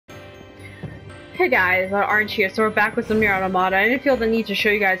Hey guys, Orange here. So we're back with some NieR Automata. I didn't feel the need to show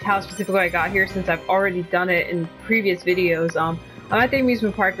you guys how specifically I got here since I've already done it in previous videos. I'm at the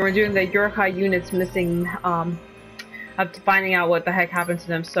amusement park and we're doing the Yokai units missing, up to finding out what the heck happened to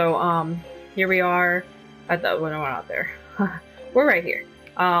them. So, here we are at the, well, no, we're not there. We're right here.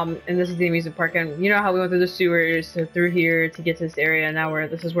 And this is the amusement park, and you know how we went through the sewers, through here to get to this area, and now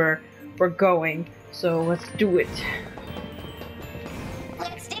this is where we're going. So let's do it.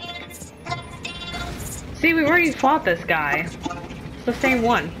 See, we've already fought this guy. It's the same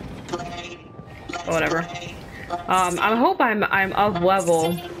one. Or whatever. I hope I'm of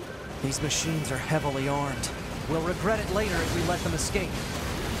level. These machines are heavily armed. We'll regret it later if we let them escape.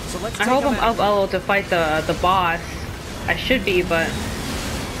 So let's I hope I'm of level to fight the boss. I should be, but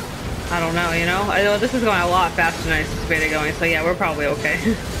I don't know, you know? I know this is going a lot faster than I anticipated going, so yeah, we're probably okay.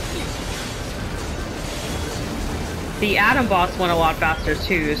 The Atom boss went a lot faster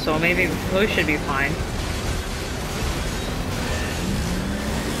too, so maybe we should be fine.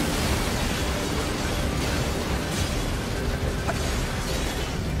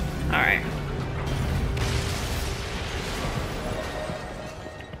 Alright.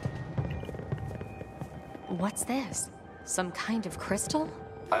 What's this? Some kind of crystal?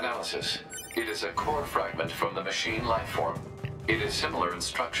 Analysis. It is a core fragment from the machine lifeform. It is similar in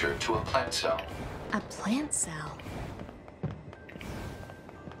structure to a plant cell. A plant cell?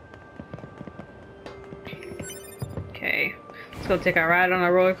 Okay. Let's go take a ride on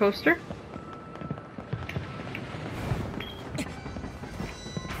a roller coaster.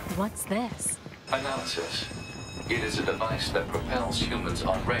 What's this? Analysis. It is a device that propels humans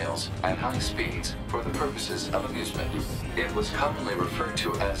on rails at high speeds for the purposes of amusement. It was commonly referred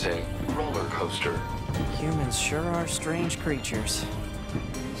to as a roller coaster. Humans sure are strange creatures.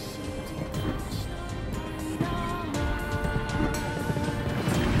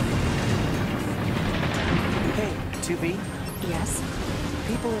 Hey, 2B? Yes?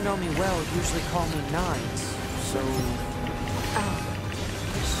 People who know me well usually call me Nines, so... Oh.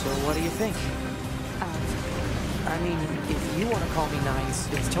 So what do you think? I mean, if you want to call me Nines,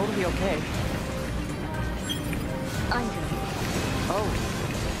 it's totally okay. I'm good. Oh,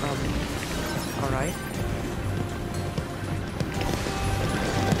 alright.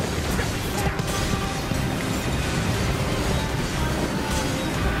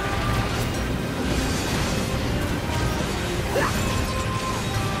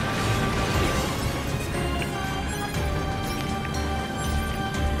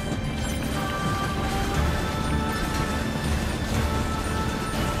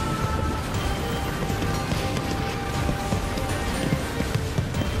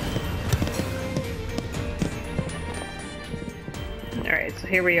 Alright, so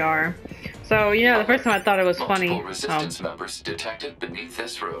here we are. So, you know, the first time I thought it was funny. Multiple resistance members detected beneath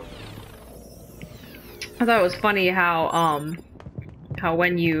this room. I thought it was funny how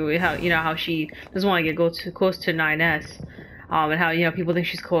when how she doesn't want to go too close to 9S, and how, you know, people think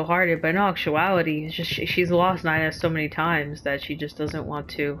she's cold-hearted, but in actuality, it's just she's lost 9S so many times that she just doesn't want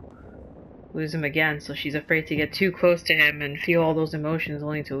to lose him again, so she's afraid to get too close to him and feel all those emotions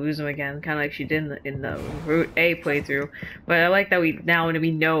only to lose him again, kind of like she did in the Route A playthrough. But I like that we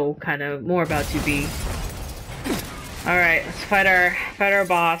know kind of more about 2B. Alright, let's fight our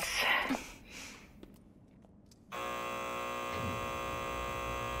boss.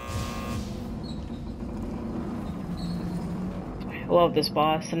 I love this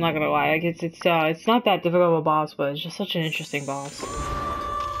boss, I'm not gonna lie. Like, it's not that difficult of a boss, but it's just such an interesting boss.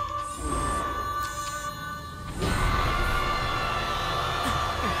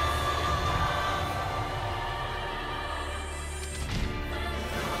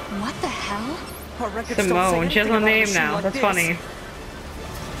 What the hell? Simone, she has no name now. That's funny.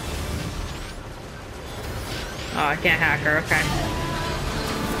 Oh, I can't hack her, okay.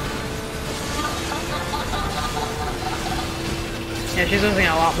 Yeah, she's losing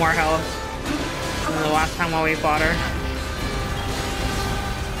a lot more health than the last time while we fought her.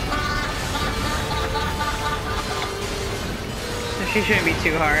 So she shouldn't be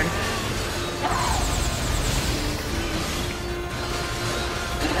too hard.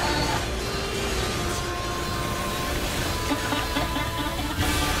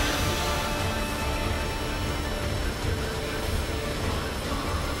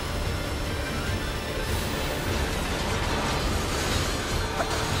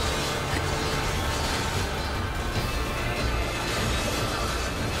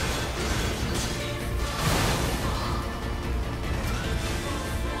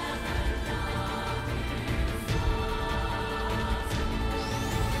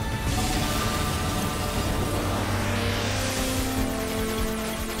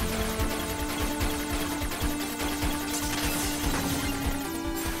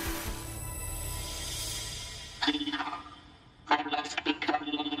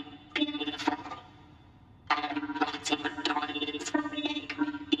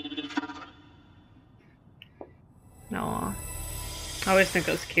 I always think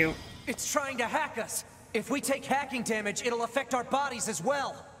that's cute. It's trying to hack us. If we take hacking damage, it'll affect our bodies as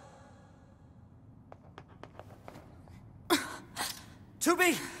well.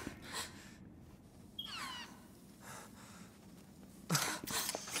 2B!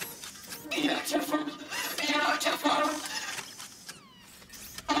 Beautiful. Beautiful.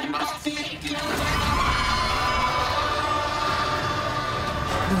 I must be beautiful.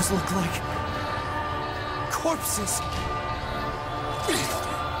 Those look like corpses.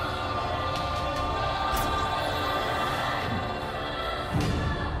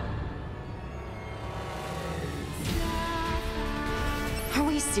 Are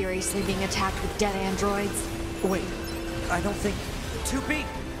we seriously being attacked with dead androids? Wait, I don't think... 2B!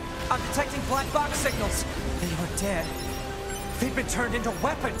 I'm detecting black box signals. They are dead. They've been turned into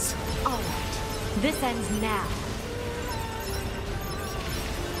weapons. All right. This ends now.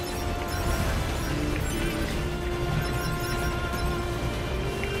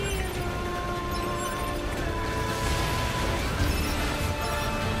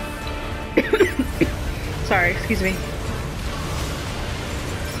 Sorry, excuse me.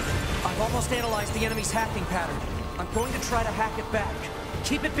 I've almost analyzed the enemy's hacking pattern. I'm going to try to hack it back.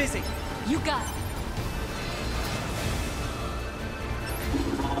 Keep it busy. You got it.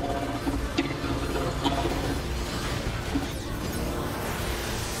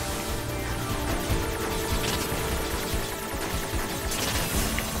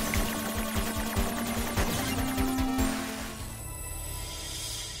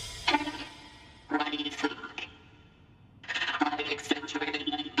 What do you think? I've accentuated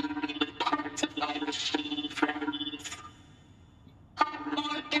my beauty with parts of my machine friends. I'm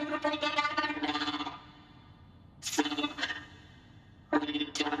more beautiful than ever now. So, will you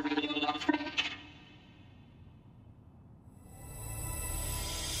do me a favor?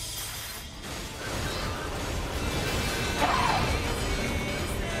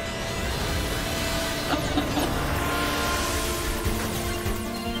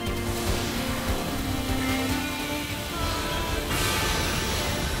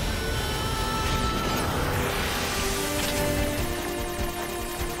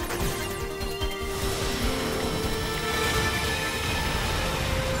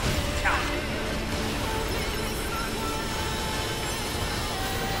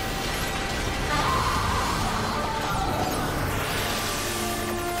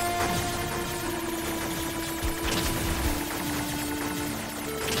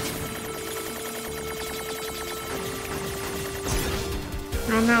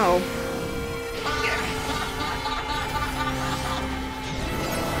 Oh no.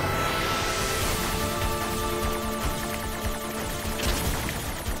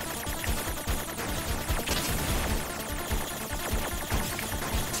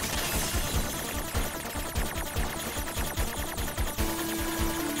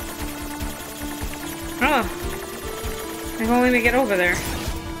 Oh. They won't let me get over there.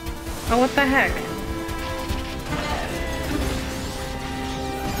 Oh, what the heck?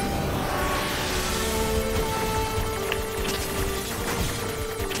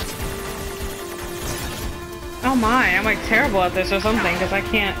 Oh my, I'm like terrible at this or something because I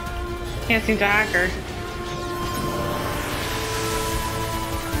can't seem to hack her.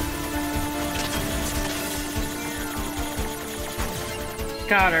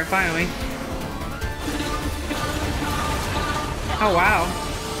 Got her, finally. Oh wow.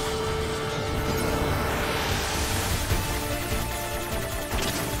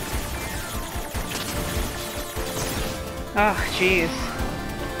 Oh jeez.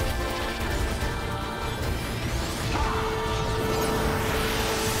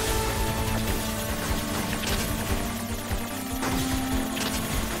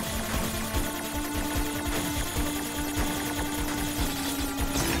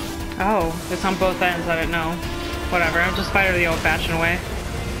 Oh, it's on both ends, I didn't know. Whatever, I'll just fight her the old-fashioned way.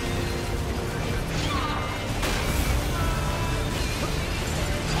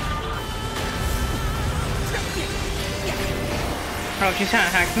 Oh, she's trying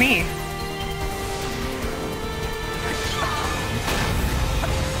to hack me.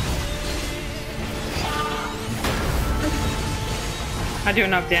 I do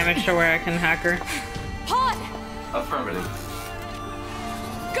enough damage to where I can hack her. Pod! Affirmative.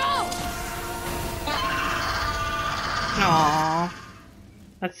 Go! Aww.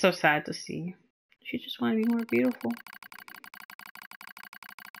 That's so sad to see. She just wanted to be more beautiful.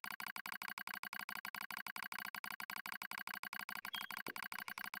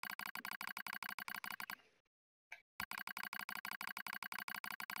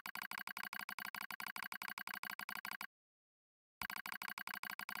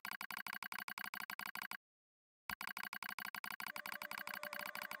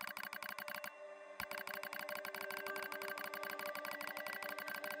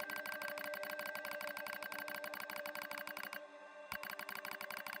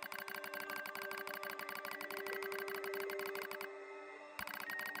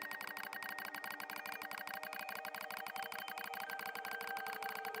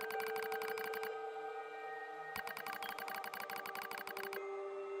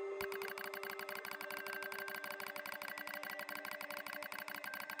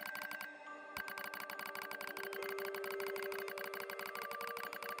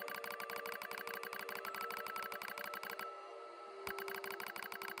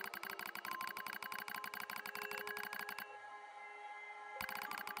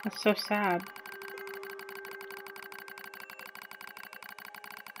 That's so sad.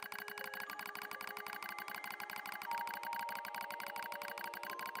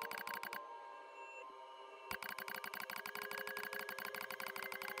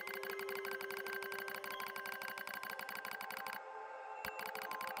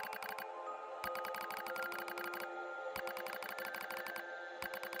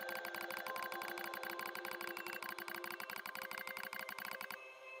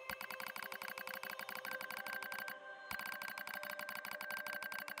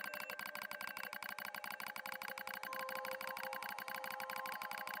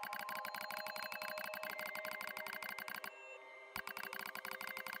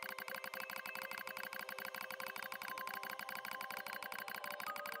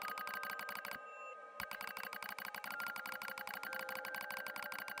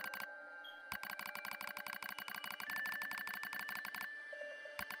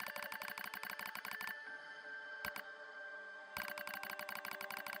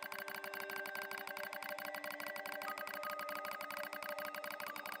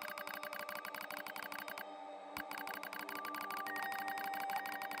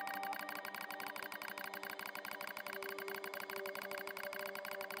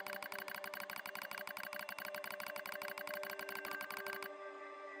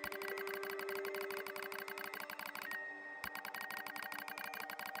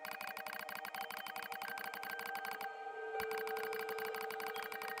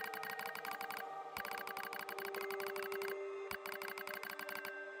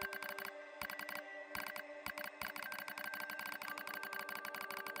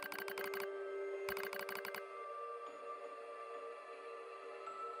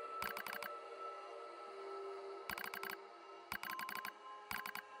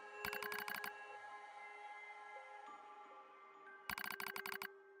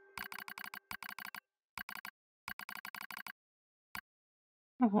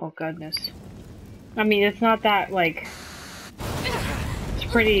 Oh goodness. I mean, it's not that like it's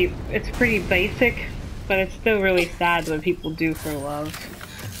pretty basic, but it's still really sad what people do for love.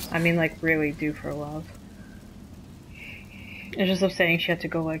 I mean, like really do for love. It's just upsetting she had to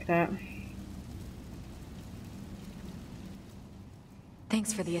go like that.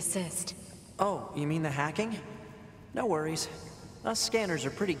 Thanks for the assist. Oh, you mean the hacking? No worries. Us scanners are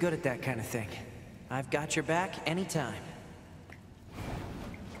pretty good at that kind of thing. I've got your back anytime.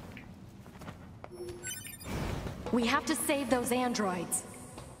 We have to save those androids.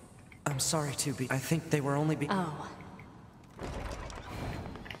 I'm sorry, 2B. I think they were only Oh.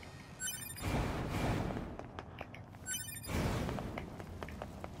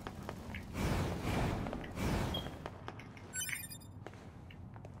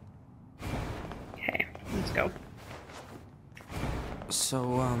 Okay, let's go.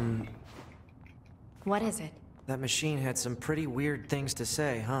 So, What is it? that machine had some pretty weird things to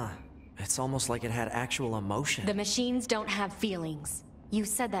say, huh? It's almost like it had actual emotion. The machines don't have feelings. You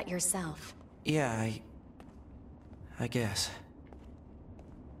said that yourself. Yeah, I guess.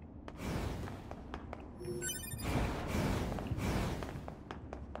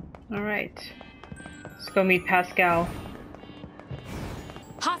 Alright. Let's go meet Pascal.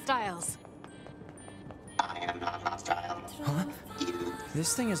 Hostiles! I am not hostile. Huh? You,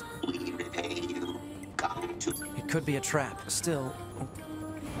 This thing is... we repay you. Come to... It could be a trap. Still...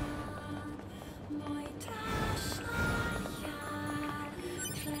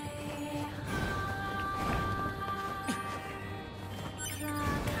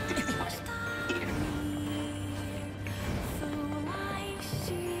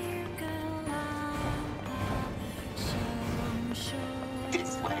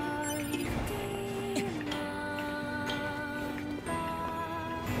 This way. Here.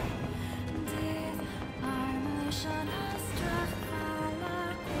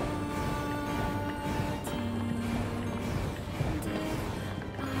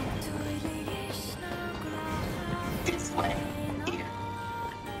 This way. Here.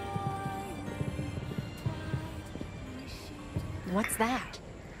 What's that?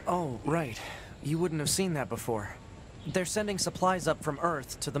 Oh, right. You wouldn't have seen that before. They're sending supplies up from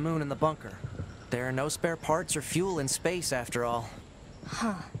Earth to the moon and the bunker. There are no spare parts or fuel in space, after all.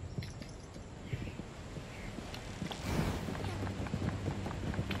 Huh.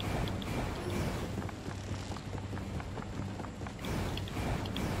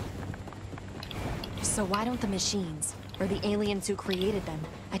 So why don't the machines, or the aliens who created them,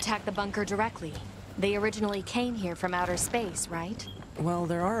 attack the bunker directly? They originally came here from outer space, right? Well,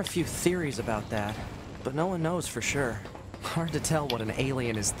 there are a few theories about that, but no one knows for sure. Hard to tell what an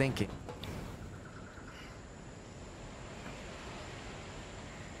alien is thinking.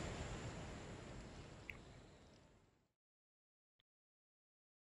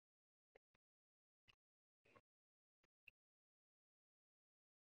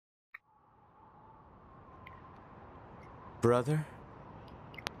 Brother?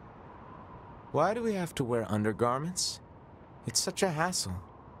 Why do we have to wear undergarments? It's such a hassle.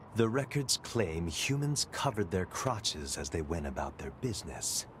 The records claim humans covered their crotches as they went about their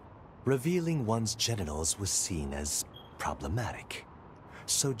business. Revealing one's genitals was seen as problematic.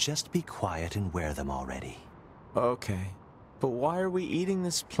 So just be quiet and wear them already. Okay, but why are we eating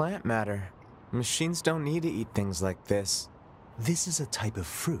this plant matter? Machines don't need to eat things like this. This is a type of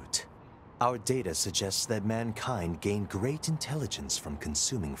fruit. Our data suggests that mankind gained great intelligence from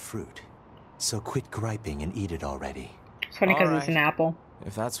consuming fruit. So quit griping and eat it already. It's funny because it's Alright. an apple.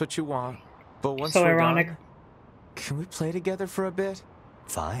 If that's what you want. But once So we're ironic. done, can we play together for a bit?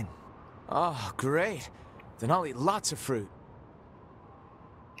 Fine. Oh, great. Then I'll eat lots of fruit.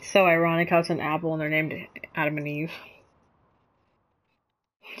 So ironic how it's an apple and they're named Adam and Eve.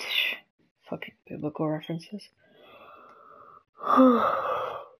 Fucking biblical references.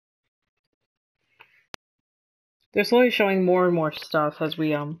 They're slowly showing more and more stuff as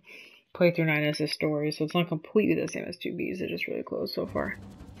we play through 9S's story, so it's not completely the same as 2B's, they're just really close so far.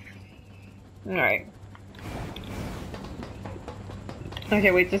 Alright. I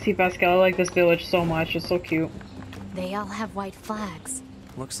can't wait to see Pascal. I like this village so much, it's so cute. They all have white flags.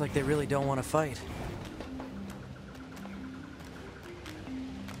 Looks like they really don't want to fight.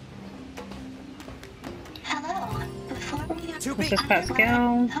 Hello. Before we This is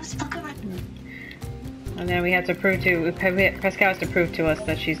Pascal. how's OuterOrange? And then we have to prove to Pascal has to prove to us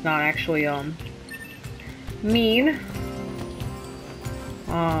that she's not actually mean.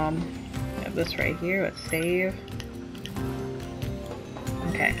 We have this right here. Let's save.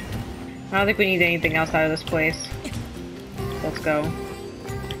 Okay. I don't think we need anything else out of this place. Let's go.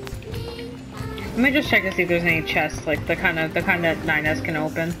 Let me just check to see if there's any chests, like the kind that 9S can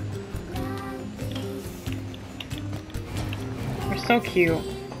open. They're so cute.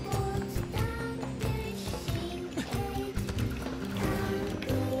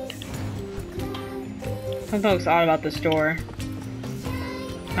 Something looks odd about this door.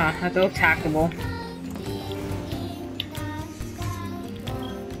 Huh, that looks hackable.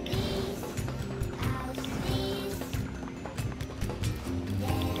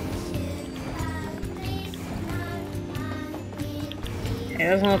 It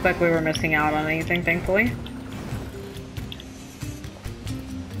doesn't look like we were missing out on anything, thankfully.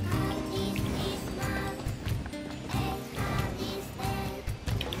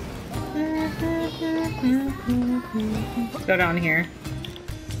 Let's go down here.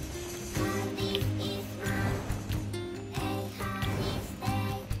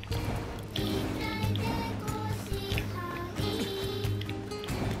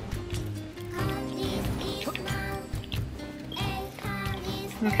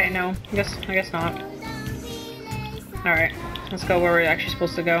 Okay, no. I guess not. Alright, let's go where we're actually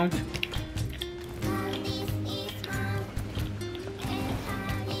supposed to go.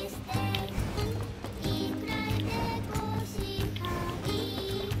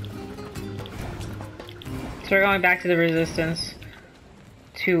 So we're going back to the Resistance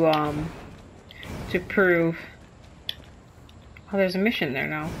to prove... Oh, there's a mission there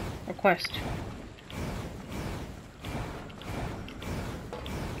now. A quest.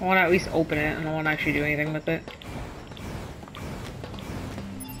 I want to at least open it, and I don't want to actually do anything with it.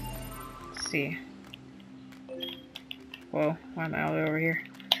 Let's see. Whoa, why am I all the way over here?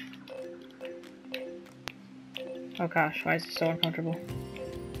 Oh gosh, why is it so uncomfortable?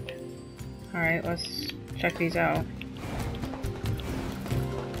 Alright, let's check these out.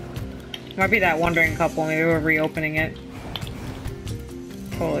 Might be that wandering couple, maybe we're reopening it.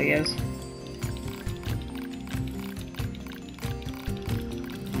 Totally is.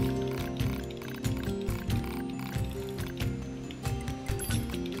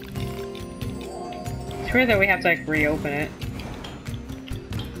 It's weird that we have to like reopen it.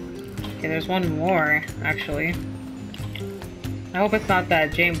 Okay, there's one more, actually. I hope it's not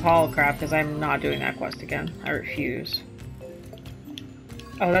that Jane Paul crap, because I'm not doing that quest again. I refuse.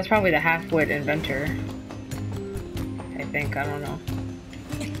 Oh, that's probably the half-wit inventor. I think, I don't know.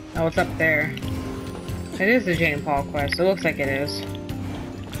 Oh, it's up there. It is the Jane Paul quest. It looks like it is.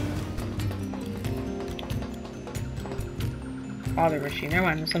 Father machine. Never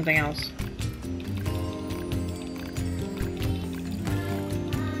mind, there's something else.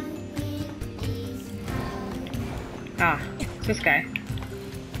 Ah, it's this guy.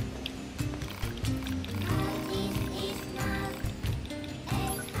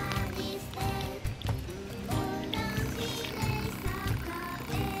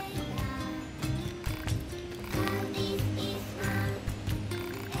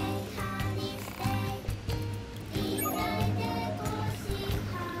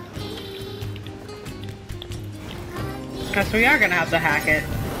 So we are gonna have to hack it.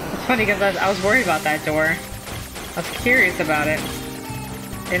 It's funny because I was worried about that door. I was curious about it.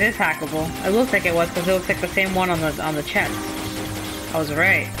 It is hackable. It looks like it was because it looks like the same one on the chest. I was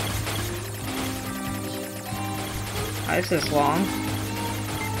right. Oh, this is long.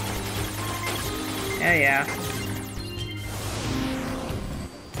 Yeah.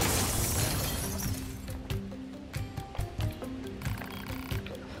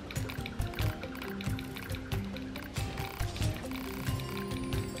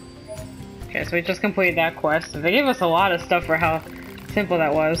 Okay, so we just completed that quest. They gave us a lot of stuff for how simple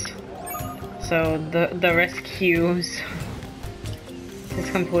that was. So the rescues is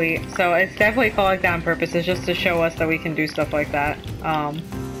complete. So it's definitely called like that on purpose. It's just to show us that we can do stuff like that. And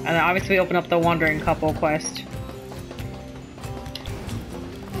then obviously we open up the Wandering Couple quest.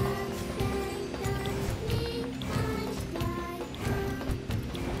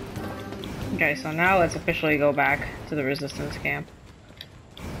 Okay, so now let's officially go back to the Resistance camp.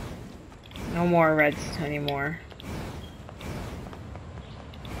 No more reds anymore.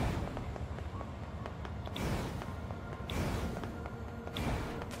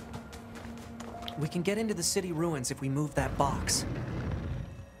 We can get into the city ruins if we move that box.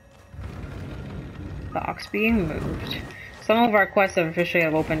 Box being moved. Some of our quests have officially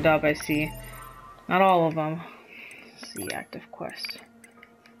opened up, I see. Not all of them. Let's see, active quest.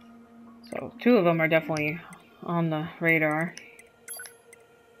 So 2 of them are definitely on the radar.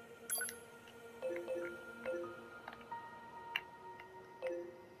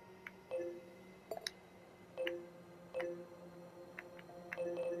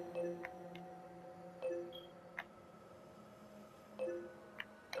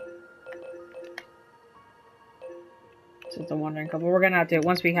 This is the Wandering Couple. We're gonna have to,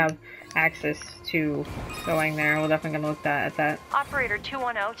 once we have access to going there, we're definitely gonna look at that. Operator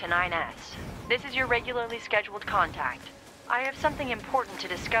 210 to 9S. This is your regularly scheduled contact. I have something important to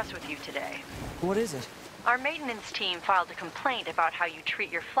discuss with you today. What is it? Our maintenance team filed a complaint about how you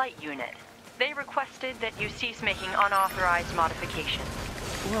treat your flight unit. They requested that you cease making unauthorized modifications.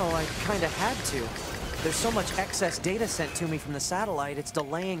 Well, I kinda had to. There's so much excess data sent to me from the satellite, it's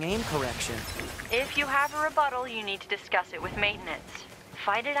delaying aim correction. If you have a rebuttal, you need to discuss it with maintenance.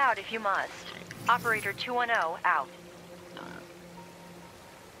 Fight it out if you must. Operator 210 out.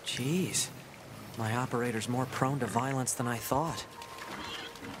 Jeez. My operator's more prone to violence than I thought.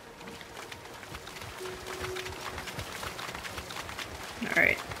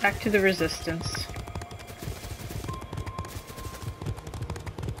 Alright, back to the Resistance.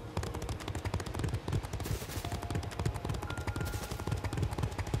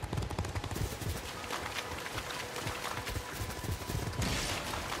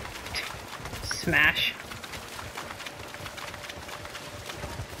 Smash.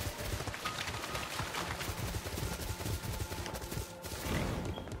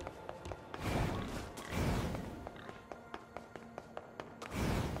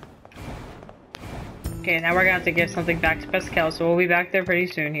 Okay, now we're gonna have to give something back to Pascal, so we'll be back there pretty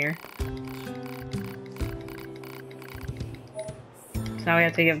soon here. So now we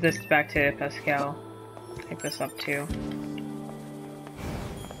have to give this back to Pascal. Pick this up too.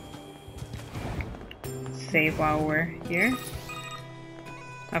 Save while we're here.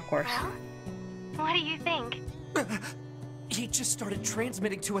 Of course. Well, what do you think? He just started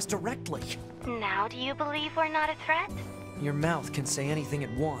transmitting to us directly. Now do you believe we're not a threat? Your mouth can say anything it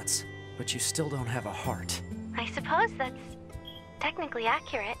wants, but you still don't have a heart. I suppose that's technically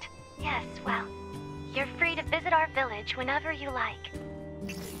accurate. Yes, well, you're free to visit our village whenever you like.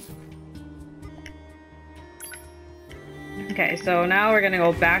 Okay, so now we're gonna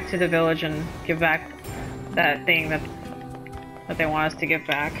go back to the village and give back that thing that they want us to give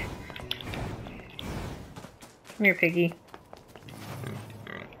back. Come here, piggy.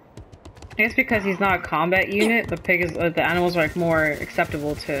 I guess because he's not a combat unit, the pig is the animals are like more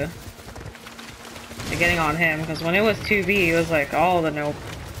acceptable to getting on him. Because when it was 2B, it was like all the nope.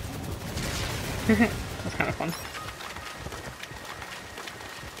 That's kind of fun.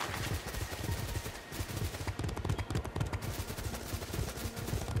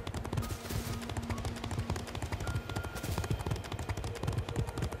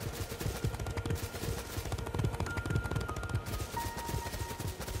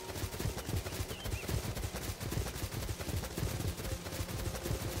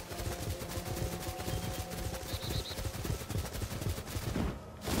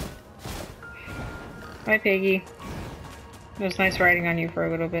 Hi, Piggy. It was nice riding on you for a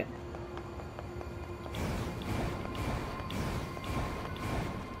little bit.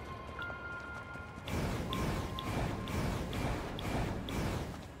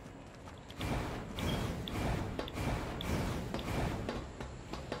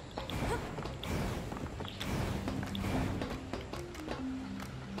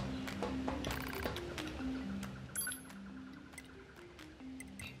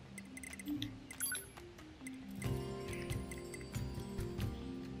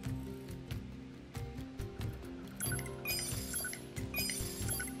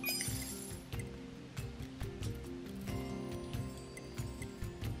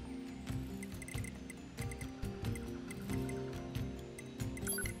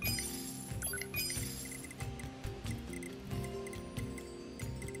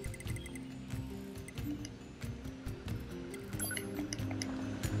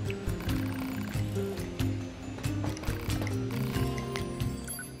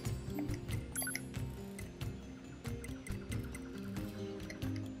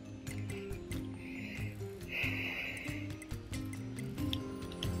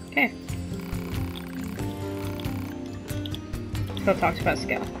 Okay. Go talk to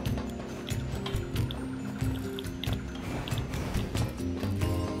Pascal.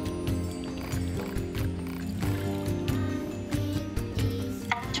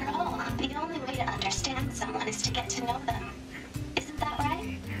 After all, the only way to understand someone is to get to know them. Isn't that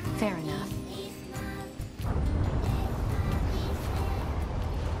right? Fair enough.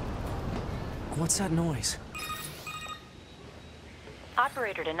 What's that noise?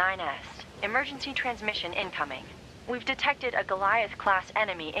 Operator to 9S. Emergency transmission incoming. We've detected a Goliath-class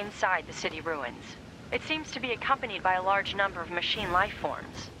enemy inside the city ruins. It seems to be accompanied by a large number of machine life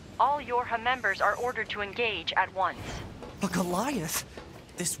forms. All Yorha members are ordered to engage at once. A Goliath?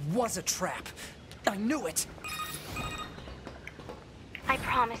 This was a trap. I knew it. I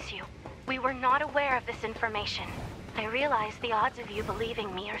promise you, we were not aware of this information. I realize the odds of you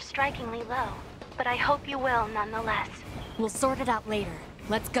believing me are strikingly low, but I hope you will nonetheless. We'll sort it out later.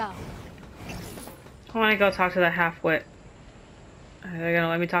 Let's go. I want to go talk to the half-wit. Are they gonna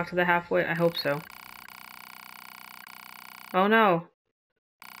let me talk to the half-wit? I hope so. Oh no.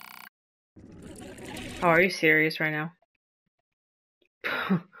 Oh, are you serious right now?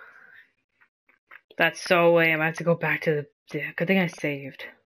 That's so lame. I have to go back to the... Yeah, good thing I saved.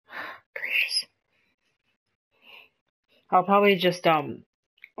 Gracious. I'll probably just, I'm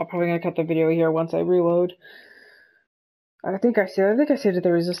probably gonna cut the video here once I reload. I think I saved it at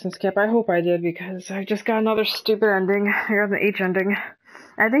the resistance camp. I hope I did, because I just got another stupid ending. I got an H ending.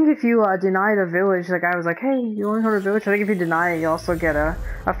 I think if you deny the village, the guy was like, hey, you only heard a village? I think if you deny it, you also get a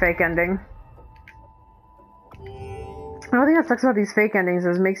fake ending. The only thing that sucks about these fake endings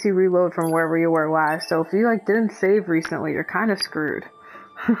is it makes you reload from wherever you were last. So if you didn't save recently, you're kind of screwed.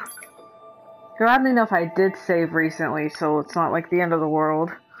 Oddly enough, I did save recently, so it's not like the end of the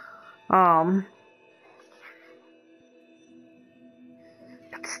world. But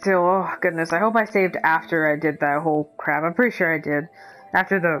still, oh goodness, I hope I saved after I did that whole crap. I'm pretty sure I did.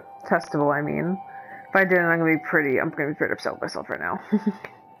 After the festival, I mean. If I didn't, I'm gonna be pretty upset with myself right now.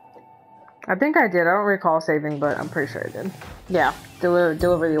 I think I did. I don't recall saving, but I'm pretty sure I did. Yeah,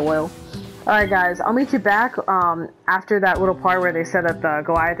 deliver the oil. Alright guys, I'll meet you back after that little part where they said that the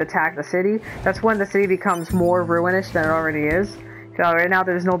Goliath attacked the city. That's when the city becomes more ruinish than it already is. So right now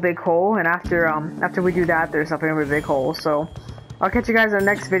there's no big hole, and after we do that, there's nothing but a big hole. So I'll catch you guys in the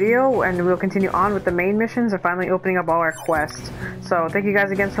next video, and we'll continue on with the main missions and finally opening up all our quests. So thank you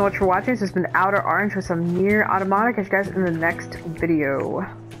guys again so much for watching. This has been OuterOrange with some NieR Automata. Catch you guys in the next video.